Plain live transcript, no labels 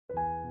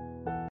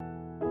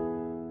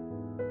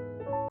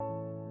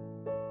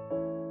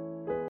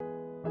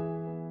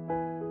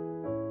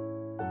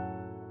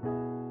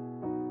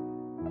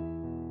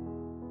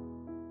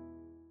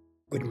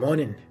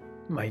morning,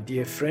 my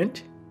dear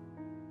friend.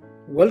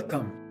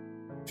 Welcome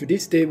to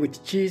this Day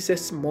with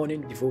Jesus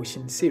Morning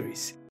Devotion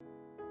series.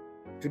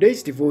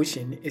 Today's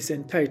devotion is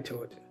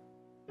entitled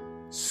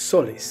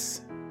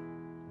Solace.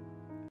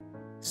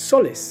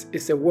 Solace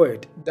is a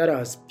word that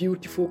has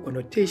beautiful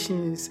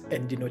connotations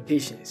and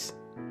denotations.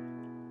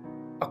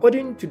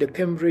 According to the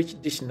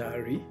Cambridge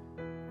Dictionary,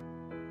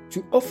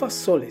 to offer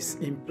solace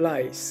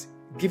implies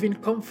giving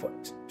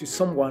comfort to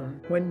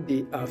someone when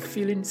they are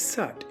feeling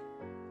sad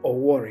or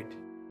worried.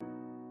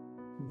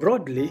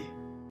 Broadly,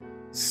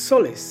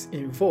 solace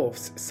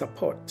involves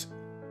support,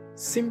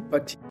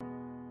 sympathy,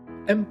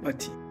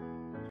 empathy,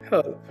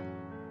 help,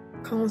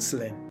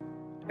 counseling,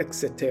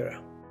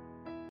 etc.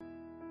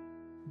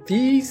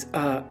 These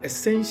are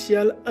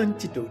essential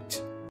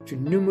antidotes to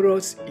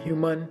numerous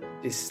human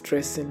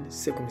distressing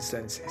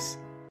circumstances.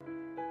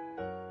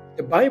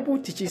 The Bible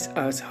teaches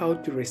us how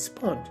to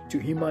respond to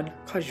human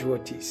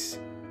casualties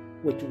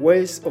with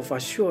words of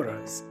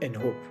assurance and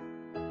hope.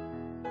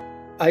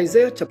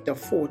 Isaiah chapter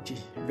 40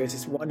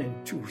 verses 1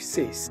 and 2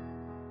 says,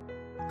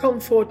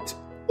 "Comfort,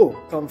 O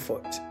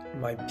comfort,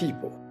 my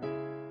people,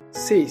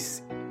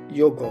 says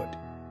your God.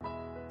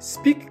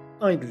 Speak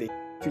kindly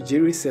to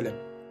Jerusalem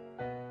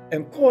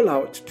and call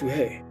out to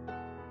her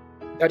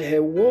that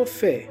her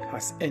warfare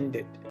has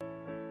ended,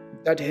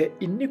 that her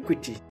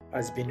iniquity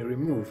has been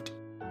removed,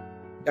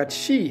 that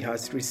she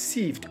has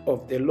received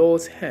of the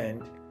Lord's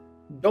hand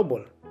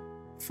double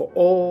for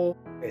all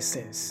her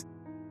sins."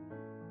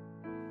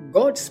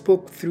 God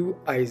spoke through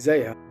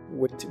Isaiah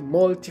with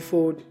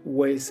multifold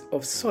words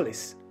of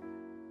solace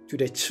to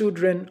the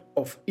children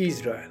of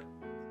Israel.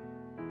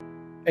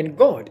 And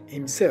God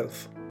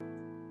Himself,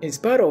 in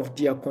spite of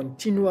their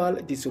continual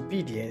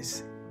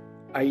disobedience,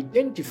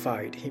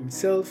 identified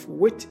Himself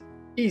with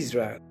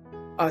Israel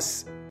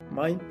as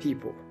my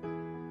people.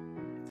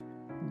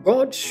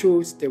 God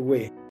shows the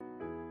way,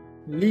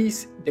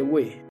 leads the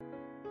way,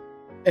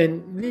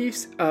 and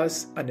leaves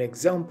us an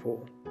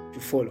example to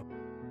follow.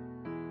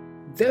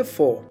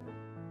 Therefore,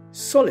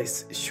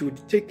 solace should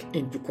take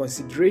into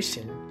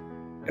consideration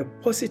a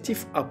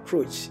positive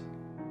approach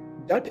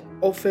that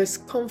offers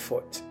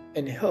comfort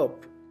and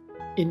help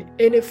in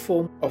any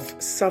form of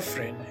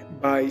suffering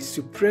by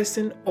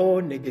suppressing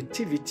all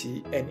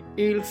negativity and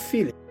ill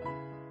feeling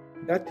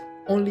that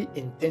only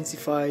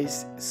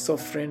intensifies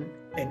suffering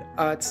and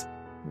adds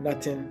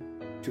nothing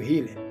to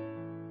healing.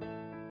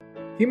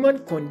 Human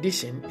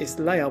condition is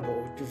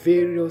liable to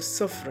various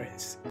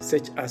sufferings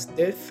such as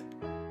death,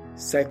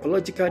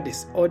 psychological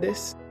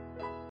disorders,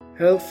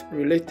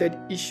 health-related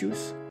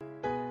issues,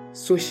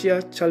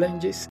 social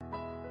challenges,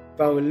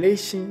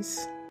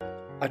 violations,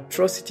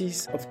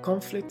 atrocities of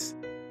conflicts,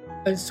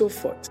 and so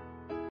forth.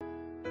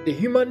 The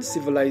human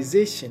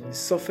civilization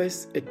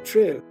suffers a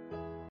trail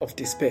of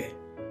despair.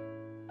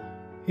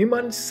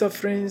 Human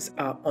sufferings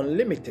are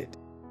unlimited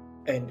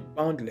and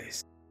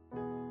boundless.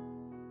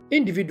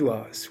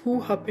 Individuals who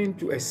happen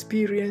to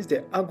experience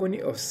the agony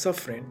of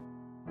suffering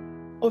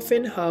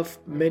often have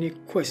many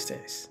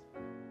questions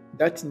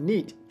that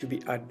need to be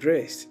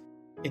addressed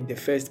in the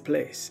first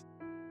place.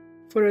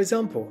 For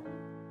example,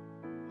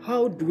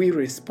 how do we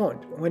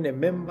respond when a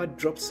member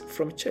drops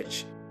from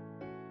church?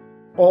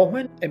 Or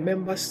when a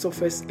member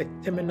suffers a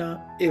terminal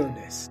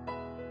illness?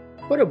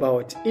 What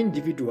about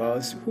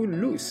individuals who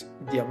lose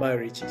their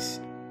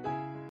marriages?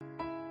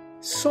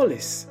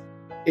 Solace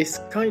is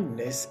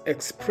kindness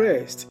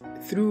expressed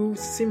through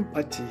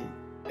sympathy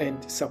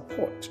and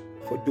support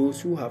for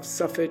those who have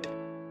suffered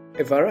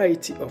a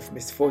variety of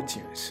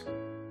misfortunes.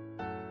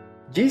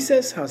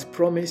 Jesus has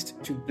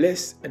promised to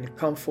bless and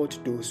comfort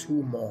those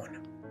who mourn.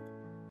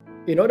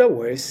 In other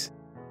words,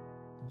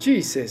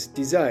 Jesus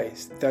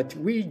desires that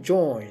we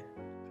join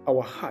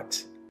our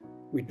heart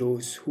with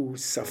those who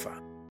suffer.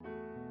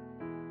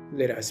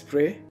 Let us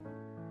pray.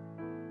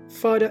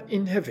 Father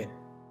in heaven,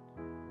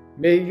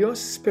 may your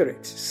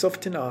Spirit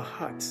soften our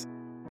hearts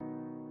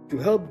to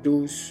help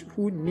those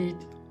who need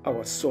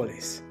our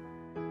solace.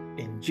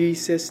 In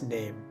Jesus'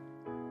 name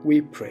we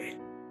pray.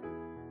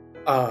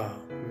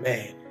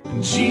 Amen.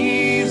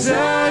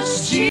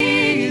 Jesus,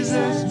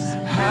 Jesus,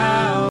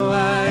 how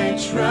I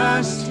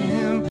trust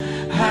Him,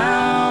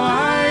 how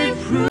I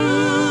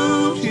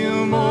prove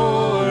Him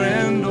more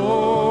and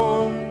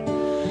more.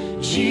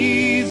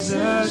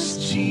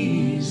 Jesus,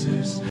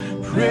 Jesus,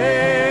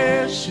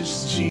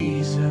 precious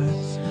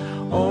Jesus,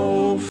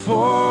 oh,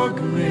 for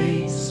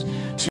grace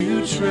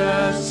to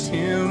trust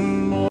Him